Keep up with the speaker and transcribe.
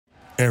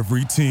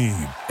Every team,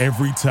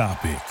 every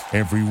topic,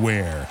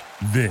 everywhere.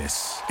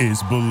 This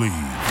is Believe.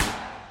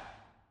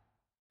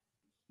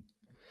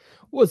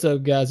 What's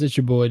up, guys? It's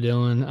your boy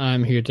Dylan.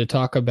 I'm here to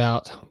talk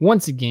about,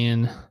 once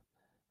again,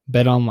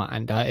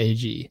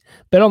 BetOnline.ag.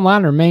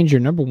 BetOnline remains your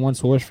number one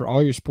source for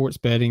all your sports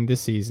betting this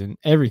season.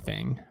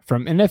 Everything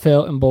from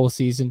NFL and bowl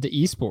season to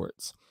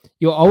esports.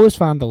 You'll always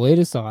find the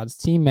latest odds,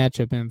 team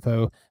matchup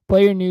info,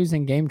 player news,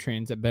 and game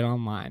trends at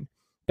BetOnline.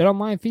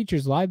 BetOnline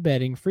features live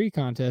betting, free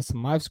contests,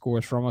 and live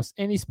scores for almost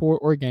any sport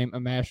or game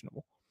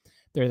imaginable.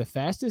 They're the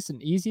fastest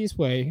and easiest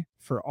way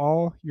for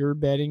all your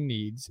betting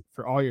needs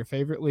for all your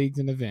favorite leagues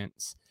and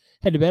events.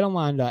 Head to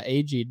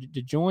betonline.ag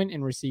to join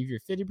and receive your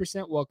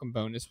 50% welcome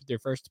bonus with your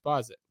first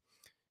deposit.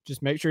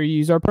 Just make sure you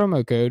use our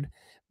promo code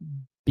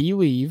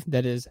BELIEVE,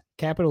 that is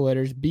capital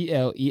letters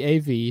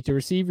BLEAV, to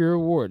receive your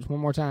rewards. One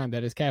more time,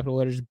 that is capital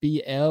letters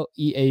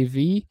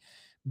BLEAV.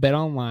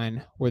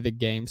 BetOnline, where the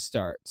game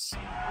starts.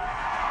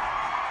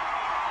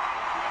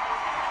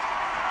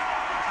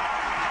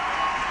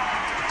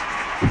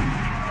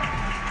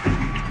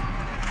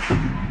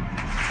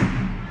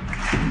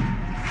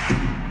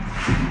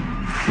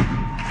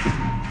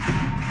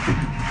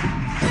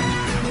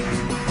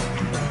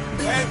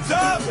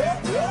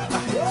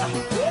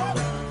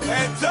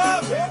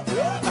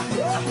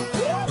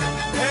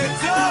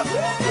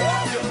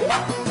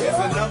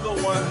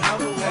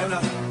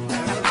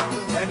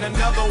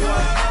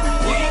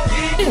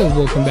 And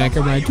welcome back,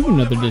 everybody, to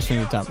another edition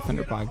of the Top of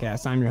Thunder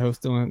podcast. I'm your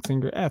host, Dylan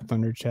Singer at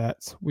Thunder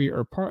Chats. We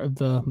are part of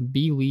the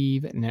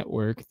Believe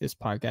Network. This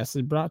podcast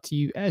is brought to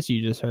you, as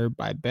you just heard,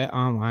 by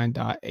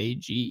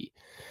betonline.ag.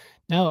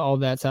 Now that all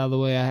that's out of the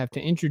way, I have to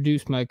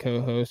introduce my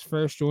co-host.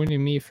 First,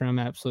 joining me from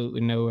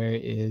absolutely nowhere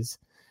is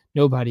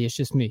nobody. It's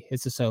just me.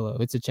 It's a solo.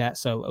 It's a chat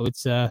solo.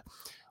 It's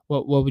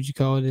what would you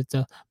call it? It's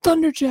a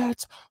Thunder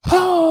Chats. Ho!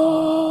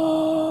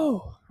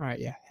 All right,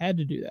 yeah, had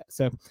to do that.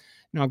 So,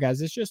 no, guys,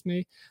 it's just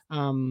me.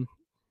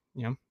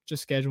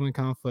 Just scheduling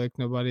conflict.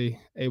 Nobody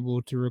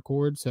able to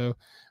record, so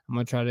I'm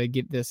gonna try to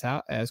get this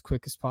out as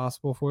quick as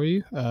possible for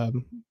you.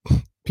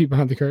 Peek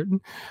behind the curtain.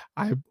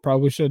 I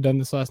probably should have done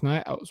this last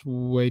night. I was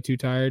way too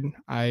tired.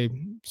 I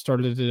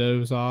started to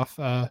doze off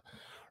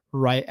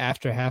right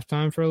after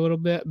halftime for a little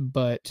bit,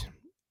 but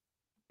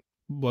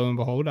lo and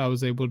behold, I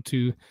was able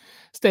to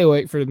stay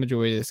awake for the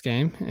majority of this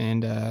game,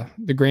 and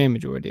the grand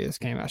majority of this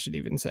game, I should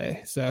even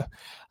say. So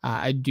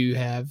I do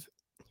have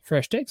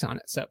fresh takes on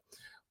it. So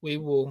we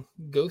will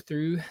go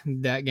through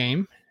that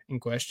game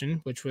in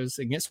question, which was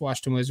against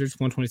Washington Wizards,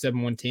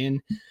 127-110.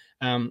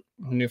 We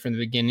knew from the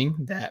beginning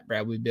that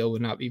Bradley Beal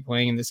would not be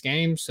playing in this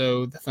game,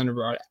 so the Thunder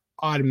brought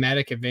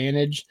automatic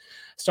advantage.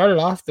 Started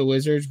off, the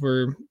Wizards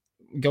were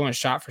going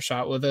shot for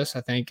shot with us.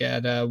 I think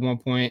at one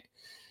point,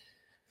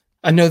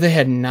 I know they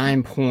had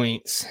 9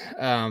 points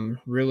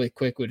really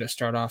quickly to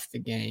start off the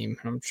game.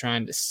 I'm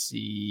trying to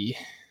see.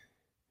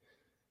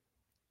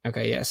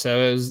 Okay, yeah, so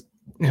it was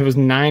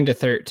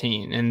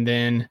 9-13, and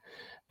then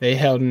they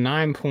held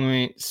 9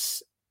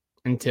 points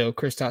until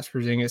Kristaps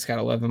Porzingis got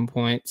 11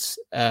 points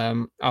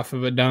off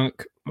of a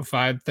dunk,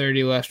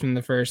 5:30 left in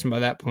the first, and by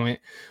that point,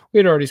 we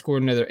had already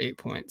scored another 8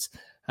 points.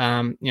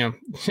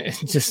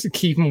 Just to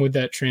keep them with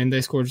that trend,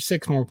 they scored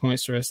 6 more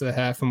points the rest of the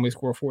half, and we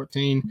scored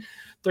 14,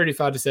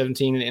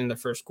 35-17 at the end of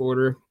the first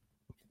quarter.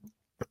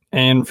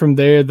 And from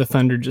there, the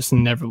Thunder just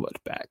never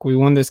looked back. We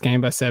won this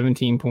game by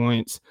 17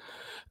 points.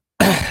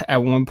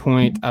 At one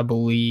point, I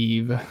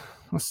believe,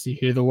 let's see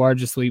here, the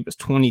largest lead was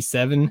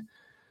 27.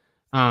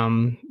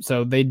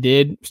 So they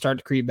did start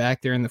to creep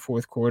back there in the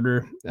fourth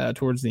quarter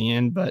towards the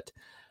end, but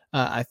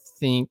I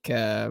think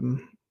I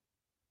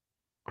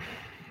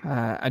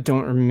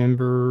don't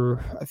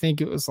remember. I think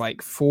it was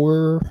like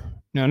 4.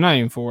 No, not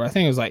even 4. I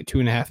think it was like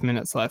 2.5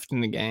 minutes left in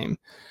the game.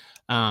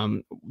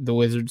 The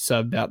Wizards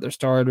subbed out their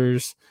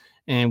starters,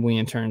 and we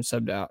in turn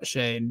subbed out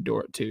Shea and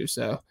Dort too.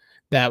 So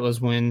that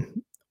was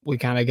when we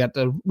kind of got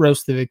to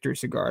roast the victory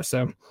cigar.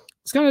 So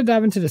let's kind of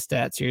dive into the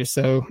stats here.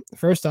 So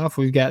first off,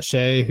 we've got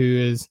Shea, who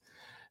is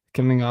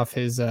coming off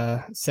his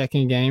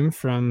second game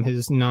from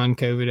his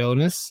non-COVID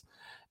illness,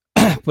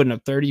 putting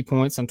up 30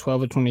 points on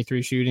 12 of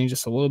 23 shooting,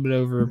 just a little bit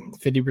over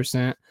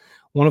 50%.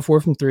 1 of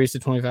 4 from three, so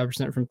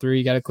 25% from three.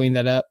 You got to clean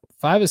that up.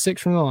 5 of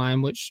 6 from the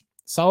line, which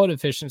solid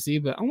efficiency,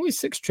 but only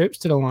 6 trips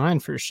to the line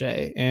for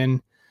Shea. And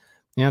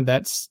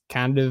that's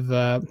kind of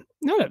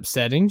not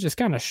upsetting, just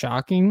kind of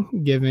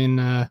shocking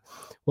given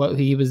what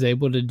he was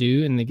able to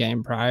do in the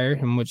game prior,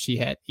 in which he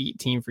had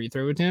 18 free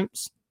throw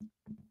attempts.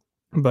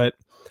 But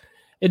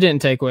it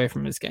didn't take away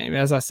from his game.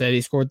 As I said,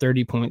 he scored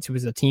 30 points. He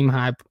was a team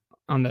high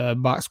on the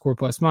box score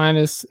plus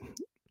minus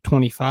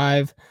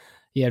 25.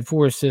 He had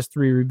 4 assists,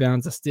 3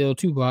 rebounds, a steal,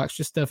 2 blocks,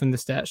 just stuff in the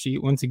stat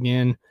sheet once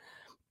again.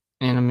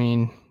 And I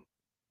mean,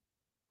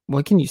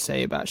 what can you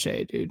say about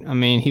Shea, dude? I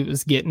mean, he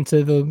was getting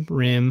to the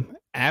rim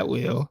at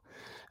will.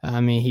 I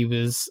mean, he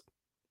was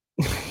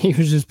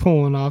just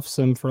pulling off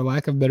some, for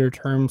lack of a better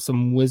term,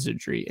 some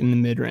wizardry in the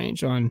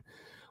mid-range on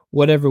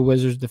whatever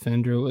Wizards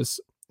defender was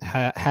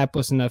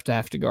hapless enough to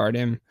have to guard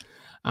him.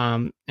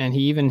 And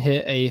he even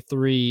hit a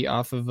 3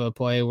 off of a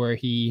play where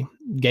he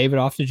gave it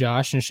off to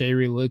Josh, and Shea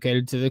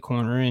relocated to the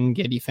corner, and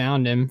Giddey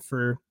found him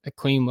for a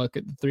clean look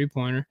at the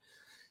 3-pointer,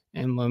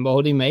 and lo and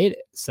behold, he made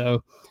it.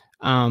 So,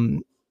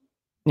 and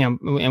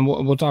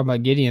we'll talk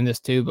about Giddey in this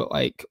too, but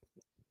like,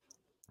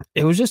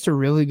 it was just a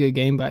really good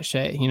game by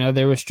Shea.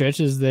 There were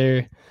stretches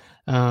there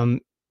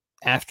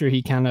after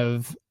he kind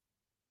of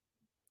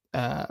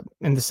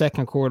in the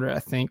second quarter, I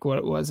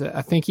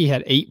think he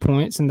had 8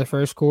 points in the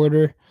first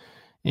quarter,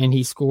 and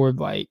he scored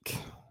like,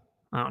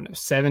 I don't know,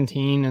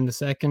 17 in the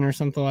second or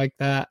something like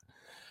that.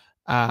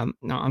 No,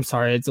 I'm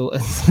sorry. It's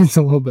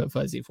a little bit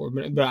fuzzy for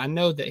me, but I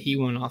know that he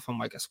went off on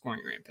like a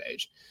scoring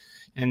rampage.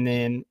 And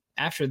then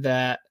after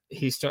that,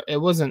 it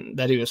wasn't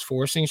that he was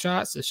forcing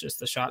shots. It's just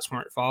the shots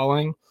weren't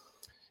falling.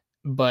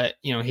 But,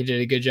 he did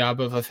a good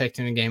job of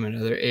affecting the game in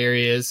other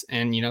areas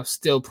and,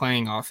 still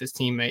playing off his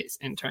teammates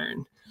in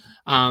turn.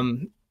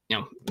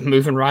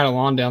 Moving right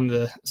along down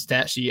the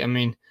stat sheet. I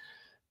mean,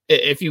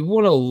 if you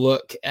want to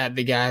look at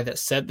the guy that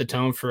set the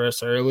tone for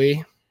us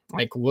early,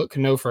 like, look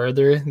no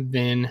further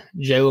than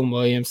Jalen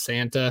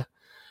Williams-Santa,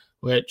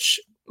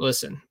 which,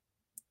 listen,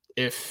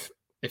 if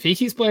he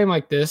keeps playing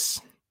like this,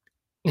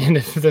 and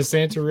if the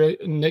Santa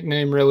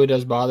nickname really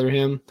does bother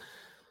him,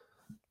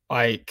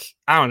 like,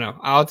 I don't know,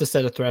 I'll have to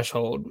set a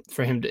threshold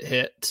for him to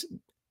hit,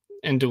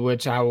 into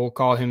which I will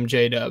call him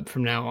J-Dub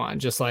from now on.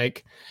 Just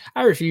like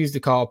I refused to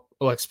call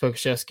Alex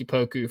Pokusevski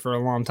Poku for a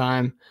long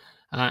time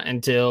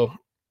until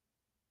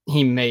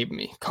he made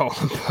me call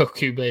him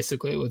Poku,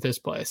 basically, with this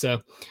play.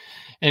 So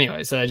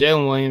anyways,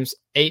 Jalen Williams,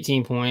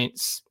 18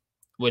 points,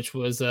 which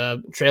was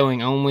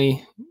trailing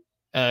only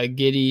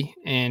Giddey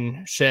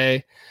and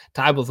Shea,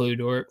 tied with Lu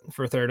Dort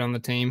for third on the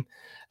team.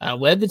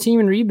 Led the team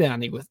in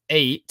rebounding with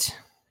 8,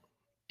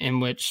 in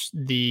which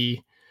the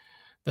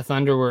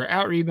Thunder were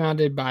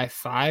out-rebounded by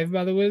 5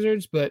 by the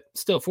Wizards, but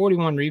still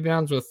 41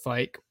 rebounds with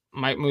like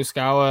Mike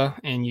Muscala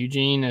and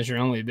Eugene as your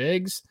only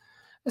bigs.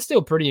 That's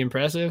still pretty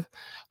impressive.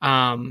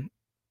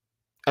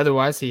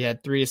 Otherwise, he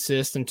had 3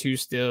 assists and 2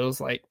 steals,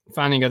 like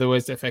finding other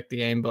ways to affect the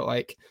game. But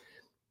like,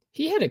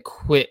 he had a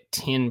quick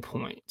 10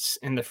 points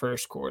in the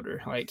first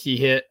quarter. Like, he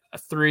hit a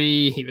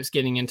 3. He was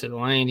getting into the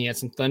lane. He had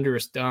some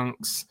thunderous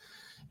dunks.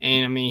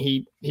 And I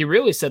mean, he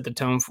really set the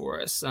tone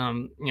for us.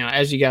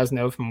 As you guys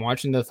know from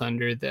watching the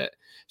Thunder, that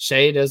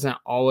Shea doesn't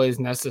always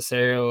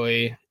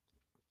necessarily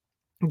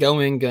go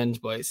in guns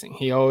blazing.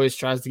 He always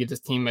tries to get his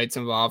teammates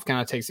involved, kind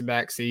of takes a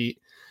back seat,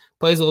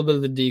 plays a little bit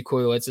of the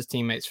decoy, lets his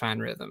teammates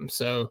find rhythm.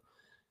 So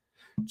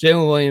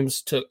Jalen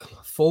Williams took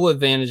full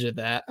advantage of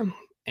that.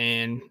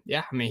 And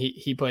yeah, I mean,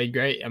 he played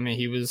great. I mean,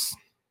 he was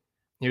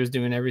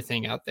doing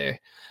everything out there.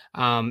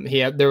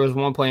 There was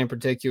one play in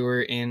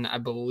particular in, I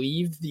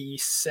believe, the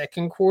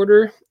second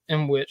quarter,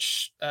 in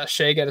which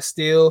Shea got a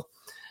steal,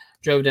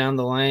 drove down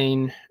the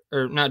lane,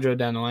 or not drove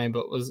down the lane,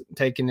 but was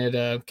taking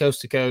it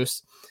coast to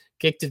coast,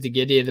 kicked it to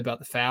Giddey at about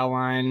the foul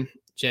line.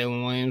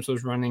 Jalen Williams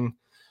was running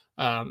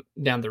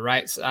down the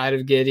right side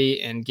of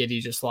Giddey, and Giddey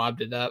just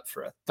lobbed it up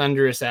for a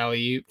thunderous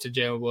alley-oop to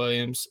Jalen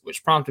Williams,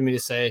 which prompted me to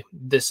say,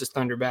 "This is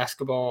Thunder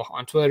basketball"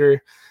 on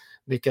Twitter.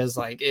 Because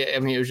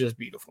it was just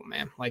beautiful,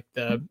 man. Like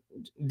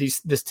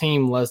this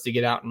team loves to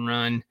get out and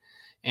run.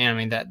 And I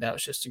mean, that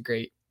was just a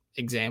great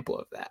example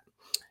of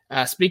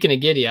that. Speaking of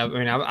Giddey,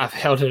 I've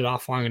held it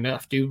off long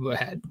enough. Dude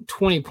had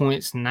 20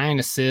 points, 9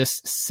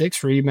 assists,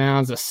 6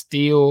 rebounds, a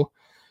steal.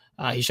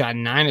 He shot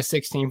 9 of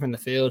 16 from the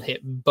field, hit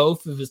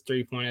both of his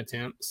 3-point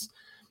attempts.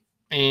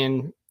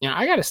 And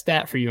I got a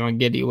stat for you on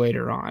Giddey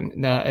later on.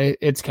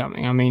 It's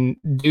coming. I mean,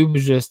 dude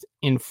was just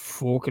in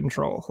full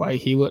control.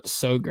 Like, he looked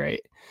so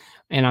great.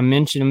 And I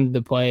mentioned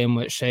the play in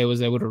which Shea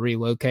was able to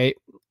relocate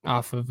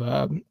off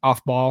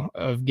ball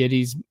of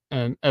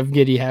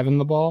Giddey having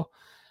the ball.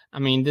 I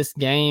mean, this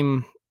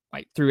game,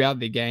 like throughout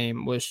the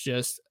game, was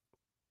just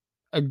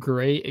a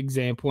great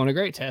example and a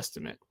great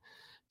testament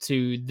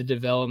to the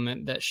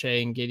development that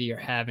Shea and Giddey are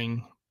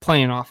having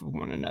playing off of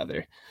one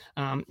another.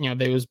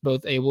 They was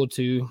both able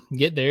to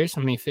get theirs.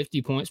 I mean,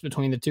 50 points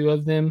between the two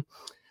of them,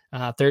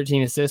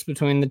 13 assists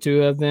between the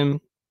two of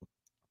them.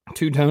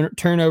 2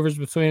 turnovers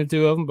between the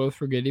two of them, both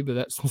for Giddey, but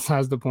that's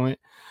besides the point.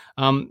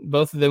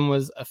 Both of them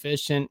was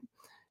efficient,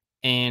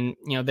 and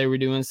they were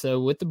doing so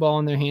with the ball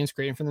in their hands,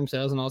 creating for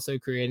themselves and also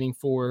creating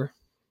for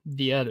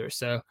the other.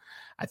 So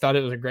I thought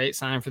it was a great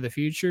sign for the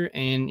future,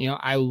 and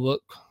I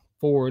look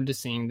forward to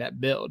seeing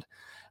that build.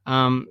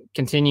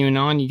 Continuing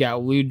on, you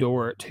got Lu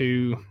Dort,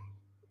 who,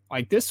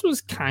 like, this was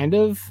kind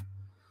of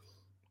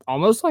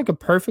almost like a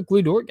perfect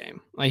Lu Dort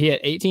game. Like, he had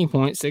 18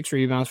 points, 6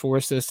 rebounds, 4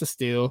 assists, a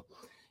steal.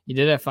 He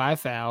did have 5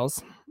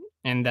 fouls,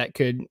 and that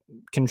could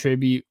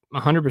contribute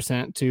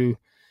 100% to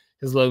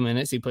his low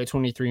minutes. He played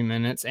 23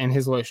 minutes, and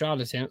his low shot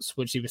attempts,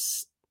 which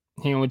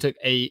he only took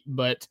 8,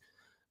 but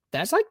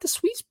that's like the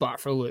sweet spot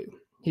for Lu.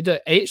 He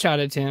took 8 shot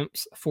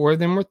attempts, 4 of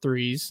them were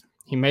threes.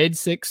 He made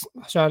 6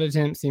 shot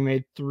attempts. He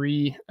made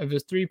 3 of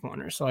his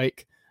 3-pointers.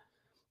 Like,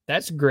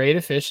 that's great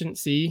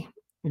efficiency,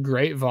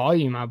 great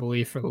volume, I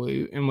believe, for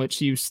Lu, in which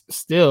he was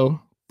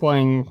still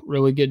playing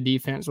really good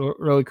defense,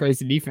 really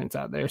crazy defense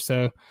out there.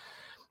 So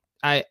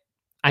I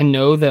I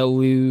know that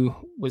Lou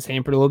was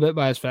hampered a little bit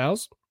by his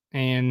fouls,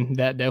 and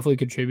that definitely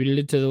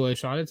contributed to the low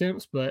shot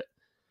attempts. But,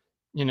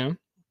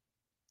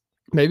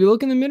 maybe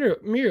look in the mirror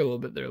a little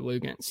bit there,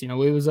 Lugans.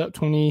 Lou was up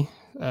 20,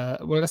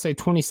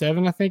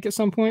 27, I think, at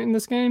some point in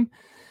this game.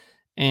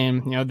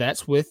 And,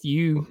 that's with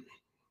you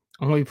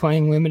only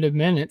playing limited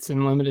minutes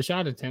and limited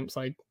shot attempts.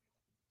 Like,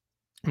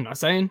 I'm not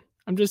saying,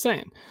 I'm just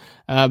saying.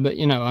 But,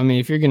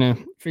 if you're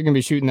going to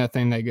be shooting that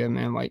thing that good,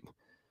 man, like,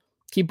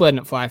 keep letting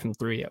it fly from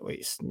three at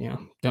least.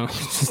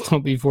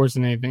 Don't be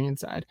forcing anything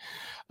inside.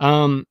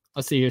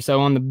 Let's see here.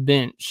 So on the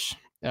bench,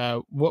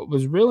 what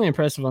was really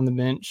impressive on the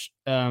bench,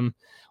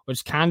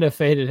 which kind of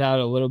faded out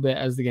a little bit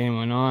as the game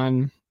went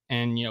on,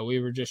 and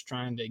we were just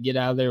trying to get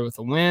out of there with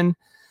a win.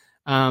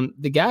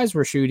 The guys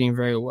were shooting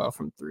very well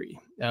from three.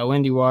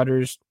 Lindy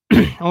Waters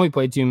only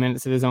played 2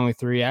 minutes. It is only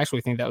 3. I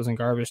actually think that was in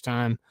garbage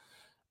time.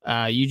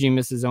 Eugene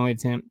missed his only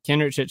attempt.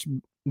 Kendrick hit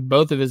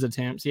both of his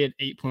attempts. He had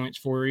 8 points,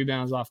 4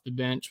 rebounds off the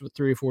bench with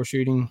 3 or 4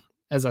 shooting.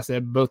 As I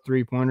said, both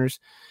 3-pointers.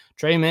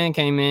 Trey Mann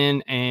came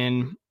in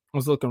and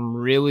was looking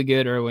really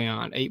good early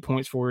on. 8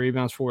 points, 4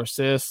 rebounds, 4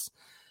 assists.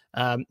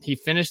 He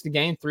finished the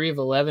game 3 of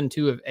 11,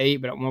 2 of 8,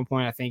 but at one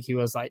point I think he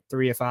was like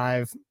 3 of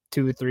 5,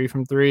 2 of 3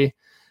 from 3.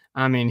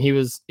 I mean, he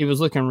was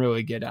looking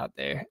really good out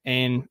there.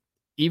 And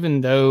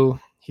even though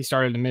he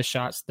started to miss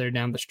shots there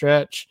down the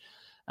stretch,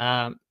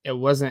 it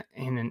wasn't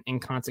in an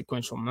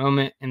inconsequential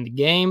moment in the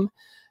game.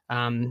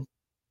 I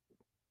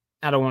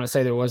don't want to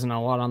say there wasn't a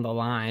lot on the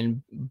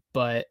line,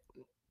 but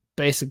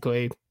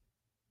basically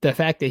the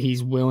fact that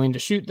he's willing to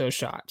shoot those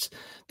shots,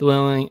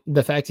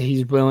 the fact that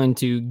he's willing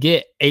to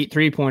get 8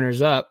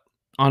 3-pointers up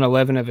on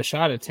 11 of his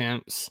shot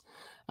attempts,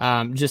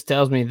 just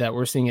tells me that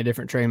we're seeing a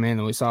different Trey Mann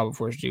than we saw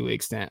before his G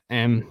League stint.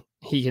 And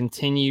he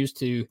continues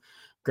to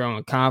grow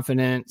in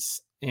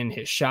confidence in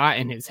his shot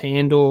and his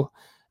handle,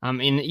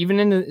 and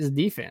even in his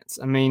defense.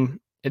 I mean,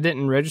 it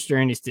didn't register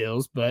any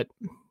steals, but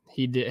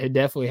he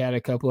definitely had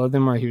a couple of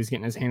them where he was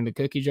getting his hand in the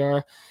cookie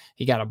jar.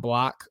 He got a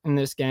block in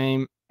this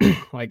game.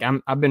 Like,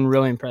 I've been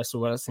really impressed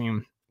with what I've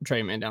seen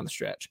Trey Mann down the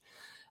stretch.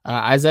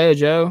 Isaiah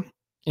Joe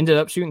ended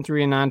up shooting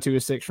 3 of 9, 2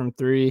 of 6 from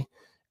 3,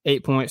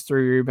 8 points,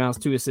 3 rebounds,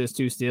 2 assists,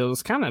 2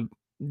 steals, kind of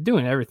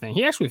doing everything.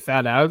 He actually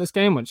fouled out of this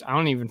game, which I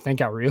don't even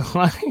think I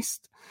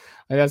realized.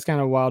 Like, that's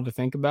kind of wild to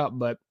think about,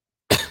 but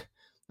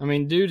I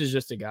mean, dude is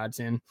just a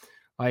godsend.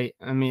 Like,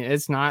 I mean,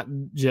 it's not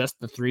just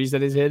the threes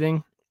that he's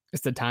hitting,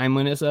 it's the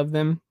timeliness of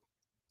them.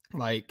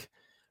 Like,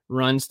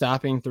 run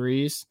stopping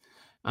threes.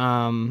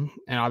 And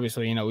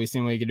obviously, we've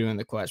seen what he could do in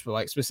the clutch, but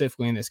like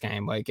specifically in this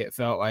game, like it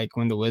felt like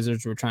when the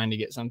Wizards were trying to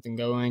get something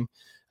going,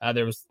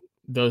 there was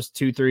those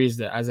 2 threes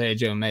that Isaiah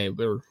Joe made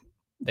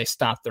they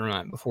stopped the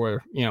run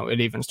before,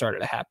 it even started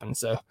to happen.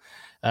 So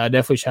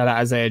definitely shout out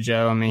Isaiah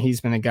Joe. I mean, he's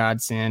been a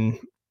godsend.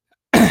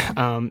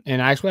 And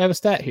I actually have a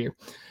stat here.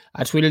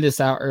 I tweeted this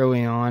out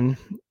early on,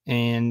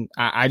 and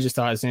I just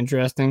thought it's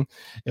interesting.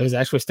 It was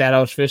actually a stat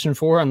I was fishing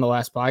for on the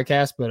last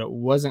podcast, but it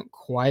wasn't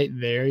quite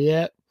there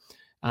yet.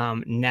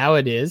 Now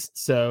it is.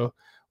 So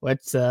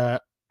let's kind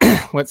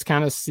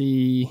of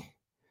see.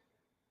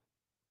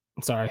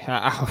 Sorry,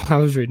 I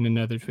was reading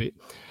another tweet.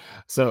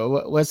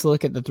 So let's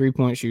look at the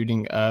 3-point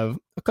shooting of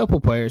a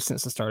couple players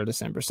since the start of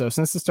December. So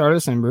since the start of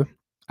December,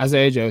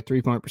 Isaiah Joe,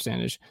 3-point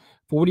percentage,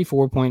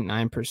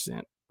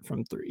 44.9%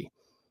 from 3.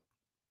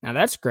 Now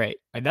that's great.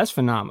 Like, that's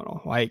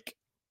phenomenal. Like,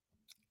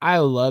 I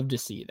love to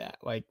see that.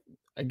 Like,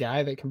 a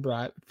guy that can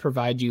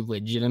provide you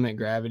legitimate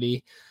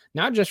gravity,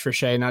 not just for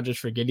Shea, not just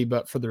for Giddey,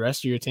 but for the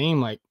rest of your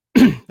team. Like,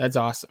 that's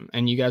awesome.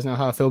 And you guys know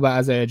how I feel about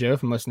Isaiah Joe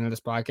from listening to this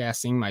podcast,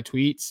 seeing my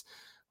tweets.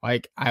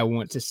 Like, I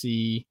want to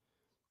see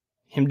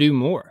him do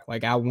more.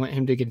 Like, I want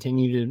him to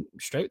continue to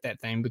stroke that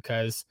thing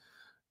because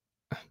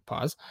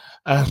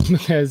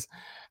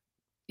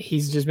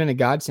he's just been a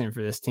godsend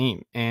for this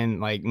team, and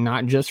like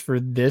not just for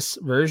this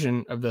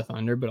version of the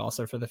Thunder, but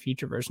also for the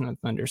future version of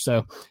the Thunder. So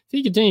if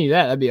he continue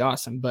that, that'd be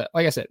awesome. But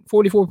like I said,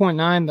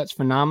 44.9, that's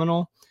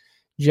phenomenal.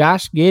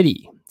 Josh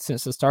Giddey,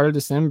 since the start of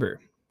December,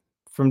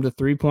 from the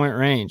 3-point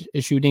range,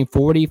 is shooting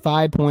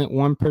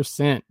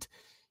 45.1%.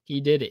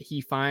 He did it.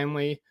 He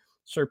finally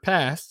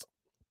surpassed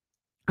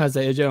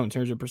Isaiah Joe in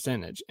terms of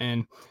percentage.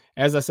 And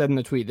as I said in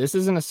the tweet, this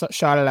isn't a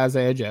shot at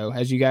Isaiah Joe.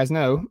 As you guys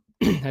know,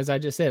 as I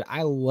just said,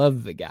 I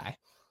love the guy.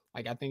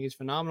 Like, I think he's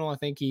phenomenal. I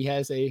think he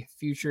has a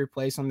future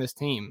place on this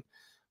team.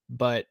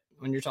 But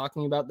when you're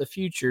talking about the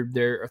future,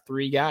 there are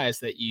 3 guys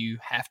that you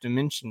have to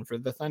mention for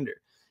the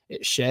Thunder.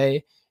 It's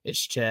Shea, it's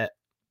Chet,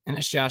 and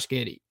it's Josh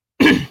Giddey.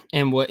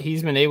 And what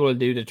he's been able to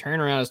do to turn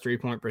around his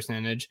 3-point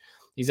percentage,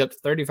 he's up to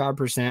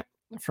 35%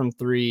 from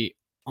 3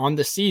 on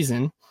the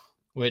season,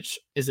 which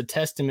is a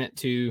testament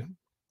to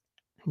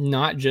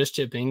not just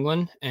Chip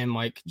England and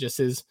like just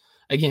his,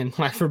 again,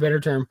 like for a better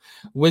term,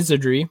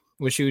 wizardry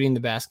with shooting the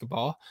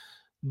basketball,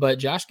 but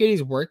Josh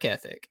Giddey's work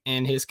ethic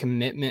and his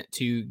commitment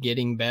to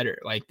getting better.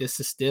 Like,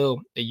 this is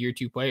still a year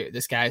 2 player.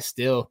 This guy's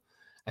still,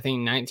 I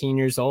think, 19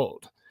 years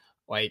old.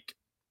 Like,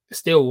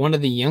 still one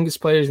of the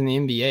youngest players in the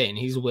NBA, and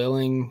he's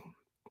willing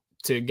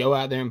to go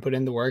out there and put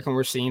in the work, and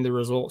we're seeing the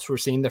results. We're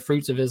seeing the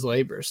fruits of his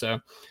labor. So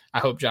I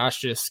hope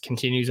Josh just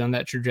continues on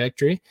that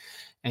trajectory.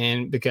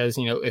 And because,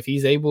 if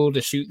he's able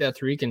to shoot that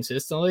three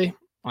consistently,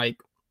 like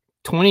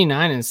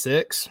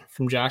 29-6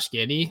 from Josh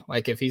Giddey,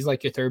 like if he's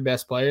like your third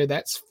best player,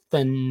 that's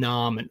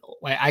phenomenal.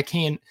 Like I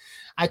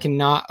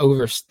cannot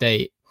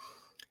overstate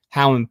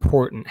how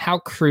important, how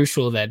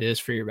crucial that is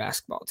for your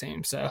basketball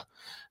team. So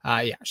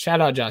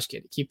shout out Josh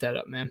Giddey. Keep that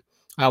up, man.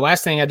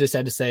 Last thing I just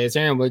had to say is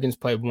Aaron Wiggins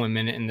played 1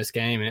 minute in this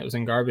game, and it was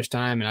in garbage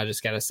time. And I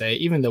just got to say,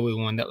 even though we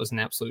won, that was an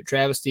absolute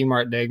travesty.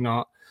 Mark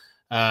Daignault,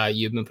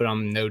 you've been put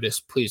on notice.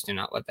 Please do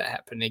not let that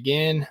happen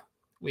again.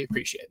 We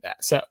appreciate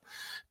that. So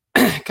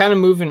kind of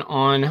moving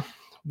on,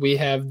 we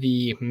have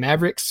the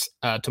Mavericks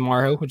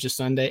tomorrow, which is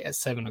Sunday at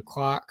 7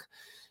 o'clock.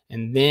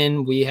 And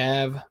then we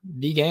have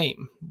the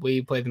game.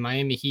 We play the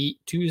Miami Heat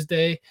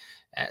Tuesday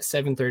at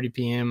 7:30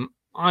 p.m.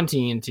 on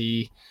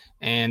TNT.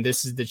 And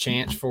this is the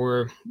chance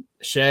for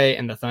Shea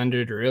and the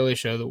Thunder to really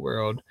show the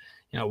world,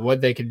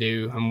 what they could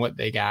do and what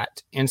they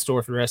got in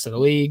store for the rest of the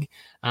league.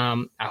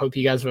 I hope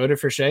you guys voted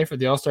for Shea for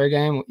the All-Star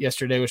game.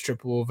 Yesterday was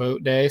triple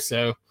vote day,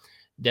 so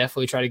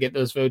definitely try to get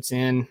those votes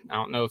in. I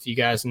don't know if you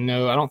guys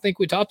know. I don't think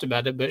we talked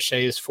about it, but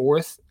Shea is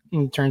 4th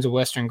in terms of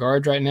Western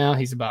guards right now.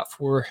 He's about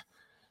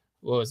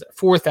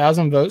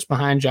 4,000 votes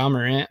behind Ja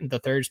Morant in the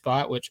 3rd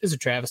spot, which is a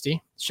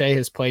travesty. Shea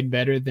has played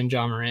better than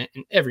Ja Morant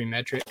in every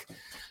metric.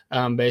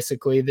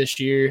 Basically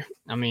this year.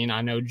 I mean,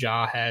 I know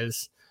Ja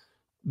has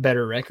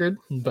better record,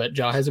 but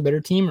Ja has a better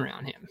team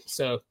around him.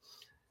 So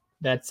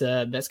that's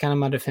kind of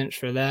my defense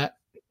for that.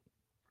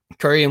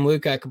 Curry and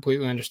Luke, I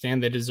completely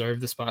understand they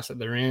deserve the spots that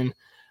they're in.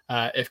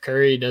 If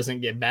Curry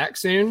doesn't get back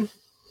soon,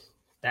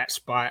 that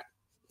spot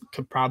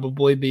could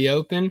probably be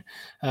open.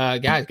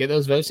 Guys, get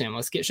those votes in.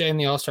 Let's get Shea in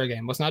the All-Star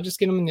game. Let's not just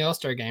get him in the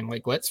All-Star game.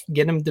 Like, let's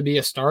get him to be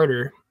a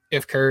starter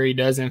if Curry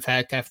does in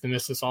fact have to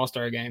miss this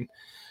All-Star game.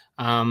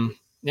 Can't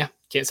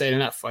say it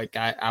enough. Like,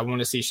 I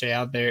want to see Shea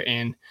out there,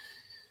 and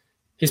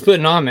he's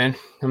putting on, man.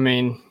 I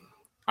mean,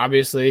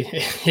 obviously,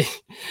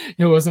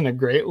 it wasn't a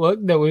great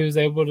look that we was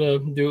able to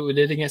do what we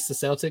did against the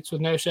Celtics with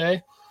no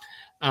Shea.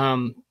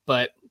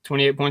 But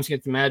 28 points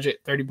against the Magic,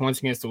 30 points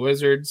against the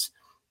Wizards.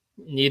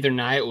 Neither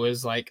night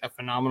was like a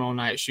phenomenal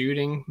night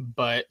shooting,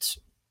 but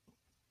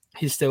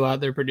he's still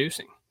out there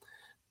producing.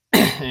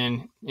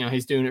 And,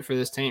 he's doing it for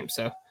this team.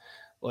 So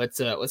let's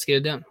get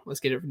it done. Let's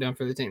get it done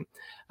for the team.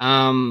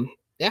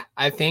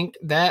 I think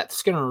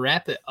that's going to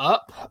wrap it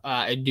up.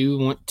 I do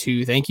want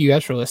to thank you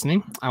guys for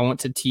listening. I want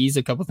to tease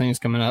a couple things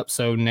coming up.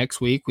 So next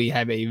week we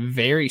have a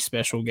very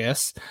special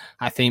guest,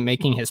 I think,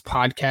 making his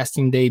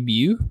podcasting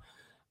debut.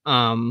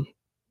 I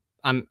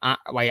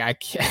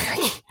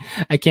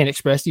can't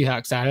express to you how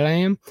excited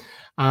I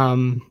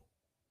am.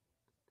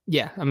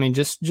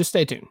 Just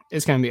stay tuned.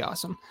 It's going to be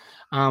awesome.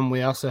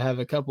 We also have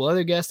a couple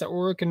other guests that we're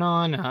working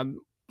on. I'm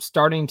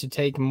starting to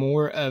take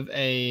more of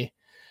a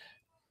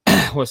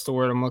what's the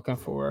word I'm looking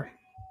for?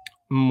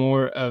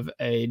 More of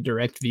a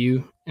direct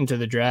view into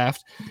the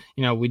draft.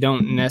 We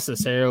won't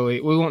necessarily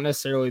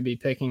be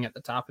picking at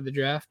the top of the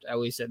draft, at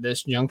least at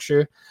this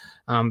juncture,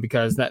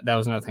 because that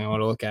was another thing I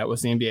want to look at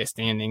was the NBA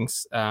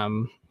standings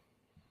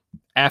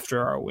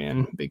after our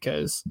win,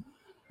 because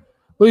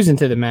losing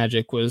to the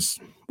Magic was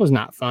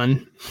not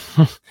fun.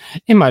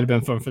 It might have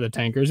been fun for the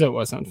Tankers. It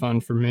wasn't fun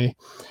for me.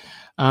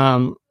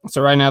 So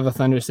right now the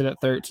Thunder sit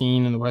at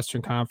 13 in the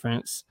Western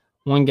Conference.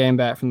 1 game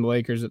back from the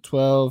Lakers at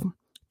 12,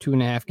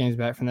 2.5 games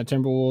back from the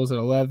Timberwolves at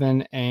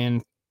 11,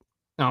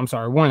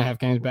 1.5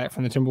 games back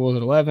from the Timberwolves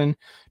at 11,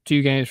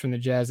 2 games from the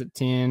Jazz at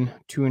 10,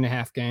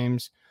 2.5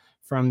 games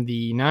from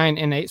the 9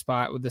 and 8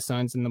 spot with the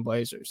Suns and the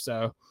Blazers.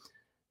 So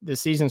the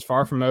season's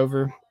far from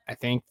over. I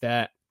think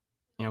that,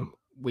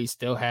 we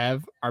still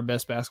have our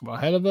best basketball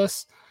ahead of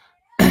us.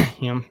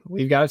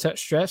 We've got a touch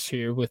stretch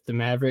here with the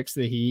Mavericks,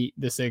 the Heat,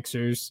 the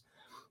Sixers,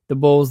 the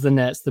Bulls, the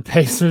Nets, the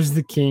Pacers,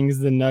 the Kings,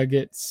 the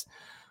Nuggets.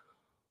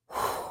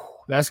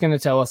 That's going to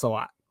tell us a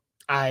lot.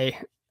 I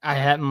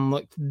hadn't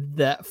looked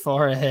that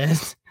far ahead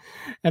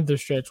at the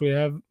stretch we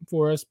have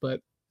for us,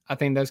 but I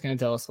think that's going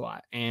to tell us a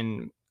lot.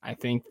 And I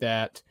think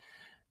that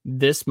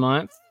this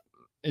month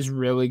is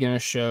really going to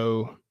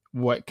show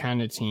what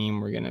kind of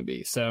team we're going to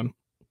be. So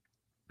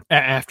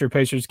after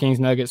Pacers, Kings,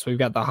 Nuggets, we've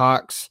got the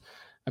Hawks,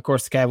 of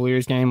course, the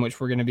Cavaliers game, which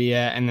we're going to be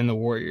at, and then the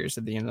Warriors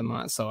at the end of the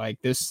month. So like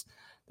this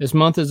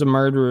month is a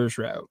murderer's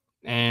row.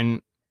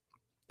 And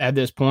at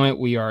this point,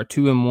 we are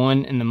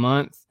 2-1 in the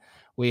month.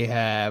 We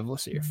have,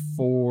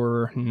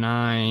 4,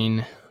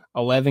 9,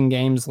 11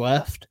 games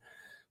left.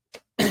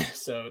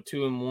 So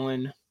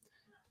 2-1.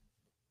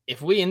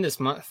 If we end this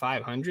month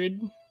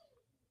 500,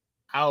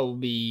 I'll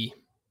be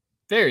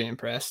very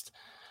impressed.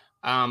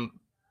 But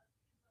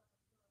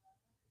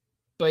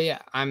yeah,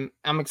 I'm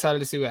excited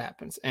to see what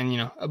happens.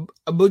 And,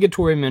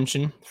 obligatory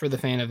mention for the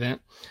fan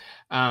event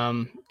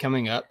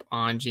coming up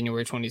on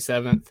January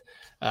 27th,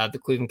 the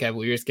Cleveland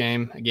Cavaliers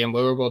game. Again,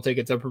 lower bowl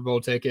tickets, upper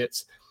bowl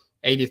tickets,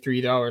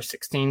 $83,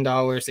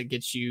 $16. It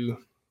gets you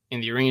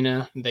in the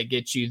arena. They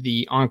get you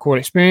the on-court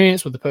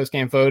experience with the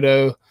post-game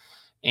photo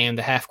and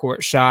the half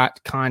court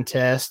shot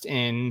contest,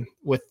 and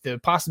with the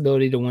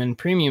possibility to win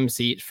premium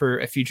seat for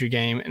a future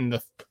game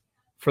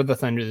for the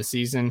Thunder this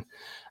season.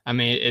 I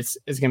mean, it's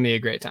going to be a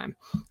great time.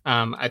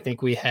 I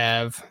think we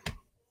have,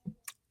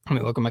 let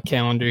me look at my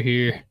calendar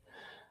here.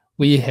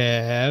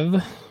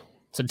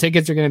 So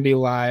tickets are going to be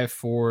live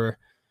for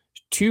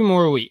 2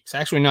 more weeks.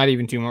 Actually, not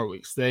even 2 more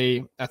weeks.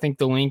 I think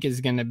the link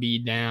is going to be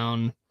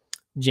down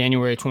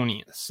January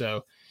 20th.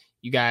 So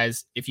you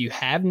guys, if you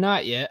have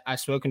not yet, I've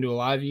spoken to a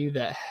lot of you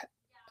that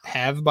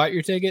have bought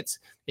your tickets.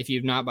 If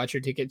you've not bought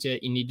your tickets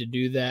yet, you need to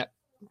do that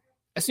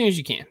as soon as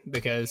you can,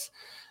 because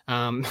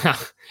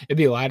it'd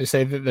be a lie to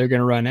say that they're going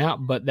to run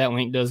out, but that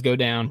link does go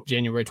down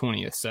January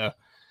 20th. So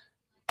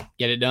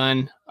get it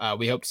done.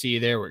 We hope to see you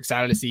there. We're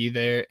excited to see you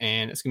there,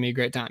 and it's going to be a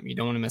great time. You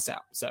don't want to miss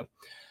out. So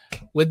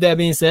with that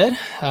being said,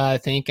 I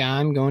think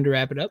I'm going to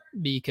wrap it up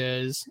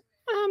because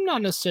I'm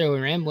not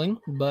necessarily rambling,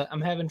 but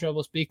I'm having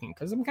trouble speaking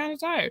because I'm kind of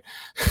tired.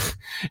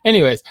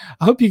 Anyways,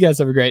 I hope you guys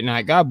have a great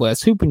night. God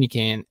bless. Hoop when you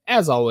can.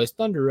 As always,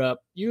 Thunder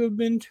up. You have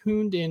been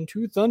tuned in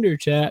to Thunder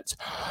Chats.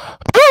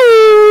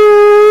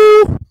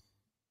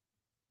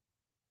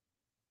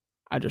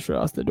 I just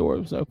realized the door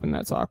was open.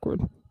 That's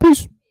awkward.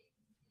 Peace.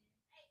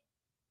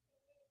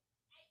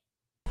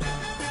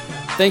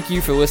 Thank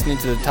you for listening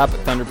to the Topic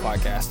Thunder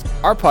podcast.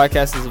 Our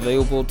podcast is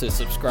available to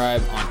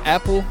subscribe on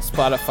Apple,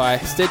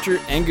 Spotify, Stitcher,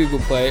 and Google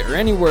Play, or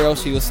anywhere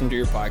else you listen to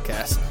your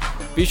podcast.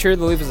 Be sure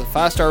to leave us a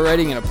 5-star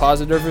rating and a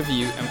positive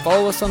review, and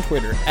follow us on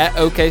Twitter at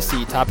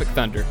OKC Topic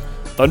Thunder.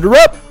 Thunder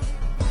up!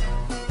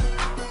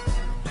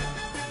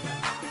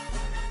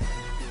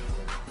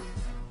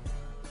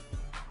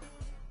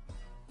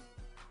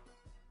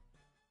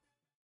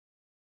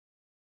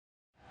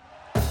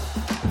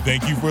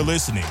 Thank you for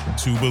listening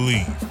to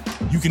Believe.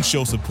 You can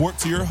show support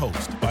to your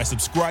host by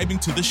subscribing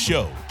to the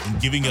show and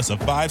giving us a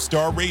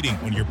 5-star rating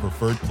on your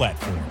preferred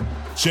platform.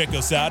 Check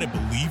us out at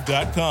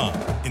Believe.com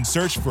and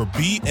search for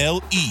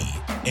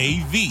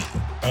BLEAV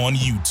on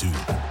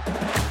YouTube.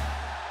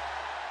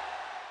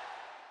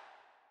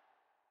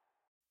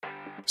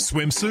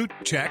 Swimsuit?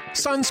 Check.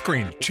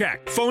 Sunscreen?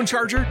 Check. Phone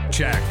charger?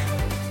 Check.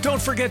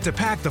 Don't forget to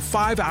pack the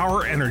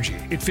 5-Hour Energy.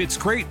 It fits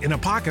great in a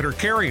pocket or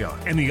carry-on,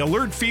 and the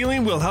alert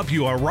feeling will help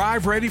you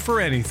arrive ready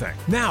for anything.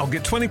 Now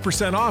get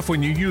 20% off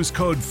when you use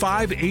code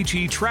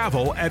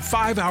 5HETRAVEL at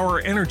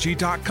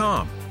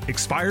 5hourenergy.com.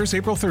 Expires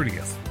April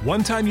 30th.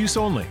 One-time use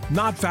only.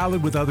 Not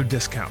valid with other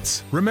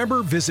discounts.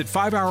 Remember, visit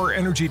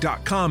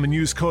 5hourenergy.com and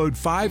use code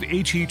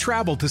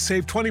 5HETRAVEL to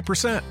save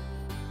 20%.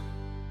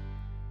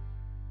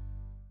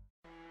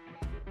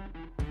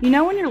 You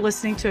know when you're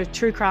listening to a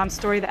true crime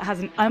story that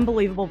has an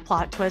unbelievable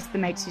plot twist that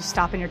makes you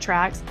stop in your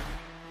tracks?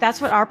 That's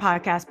what our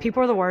podcast,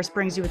 People Are the Worst,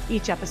 brings you with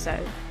each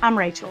episode. I'm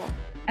Rachel.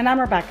 And I'm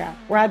Rebecca.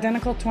 We're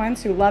identical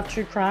twins who love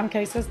true crime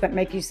cases that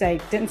make you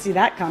say, didn't see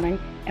that coming,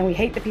 and we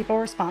hate the people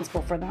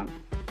responsible for them.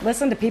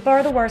 Listen to People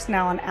Are the Worst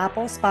now on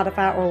Apple,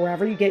 Spotify, or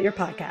wherever you get your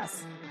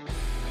podcasts.